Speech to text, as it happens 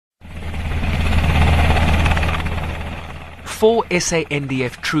4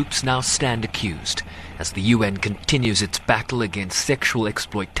 SANDF troops now stand accused as the UN continues its battle against sexual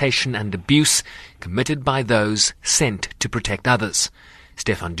exploitation and abuse committed by those sent to protect others.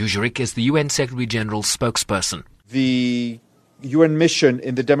 Stefan Dujarric is the UN Secretary-General's spokesperson. The UN mission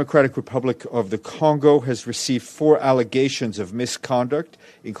in the Democratic Republic of the Congo has received 4 allegations of misconduct,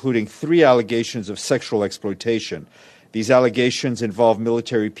 including 3 allegations of sexual exploitation. These allegations involve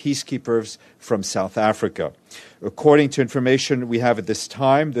military peacekeepers from South Africa. According to information we have at this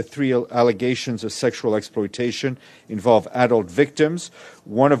time, the 3 allegations of sexual exploitation involve adult victims,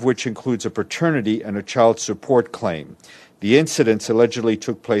 one of which includes a paternity and a child support claim. The incidents allegedly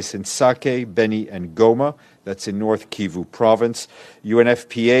took place in Sake, Beni, and Goma. That's in North Kivu province.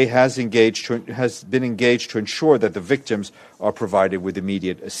 UNFPA has been engaged to ensure that the victims are provided with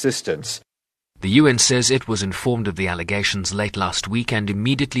immediate assistance. The UN says it was informed of the allegations late last week and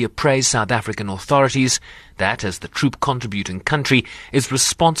immediately appraised South African authorities that, as the troop contributing country, is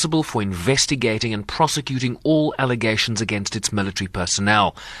responsible for investigating and prosecuting all allegations against its military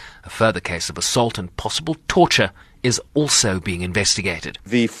personnel. A further case of assault and possible torture is also being investigated.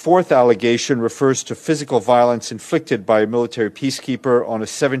 The 4th allegation refers to physical violence inflicted by a military peacekeeper on a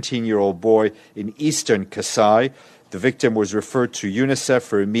 17-year-old boy in eastern Kasai. The victim was referred to UNICEF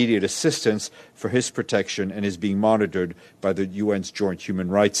for immediate assistance for his protection and is being monitored by the UN's Joint Human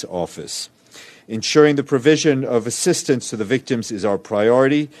Rights Office. Ensuring the provision of assistance to the victims is our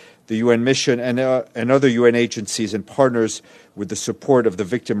priority. The UN mission and other UN agencies and partners, with the support of the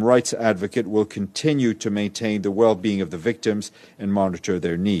victim rights advocate, will continue to maintain the well-being of the victims and monitor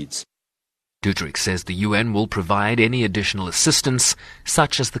their needs. Dujarric says the UN will provide any additional assistance,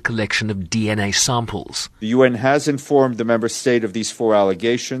 such as the collection of DNA samples. The UN has informed the member state of these 4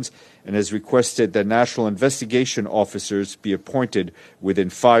 allegations and has requested that national investigation officers be appointed within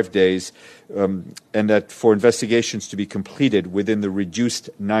 5 days and that for investigations to be completed within the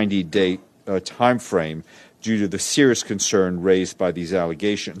reduced 90-day time frame due to the serious concern raised by these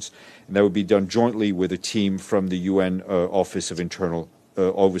allegations. And that would be done jointly with a team from the UN Office of Internal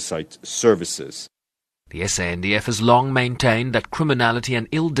Oversight Services. The SANDF has long maintained that criminality and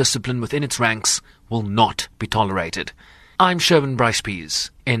ill discipline within its ranks will not be tolerated. I'm Sherwin Bryce-Pease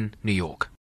in New York.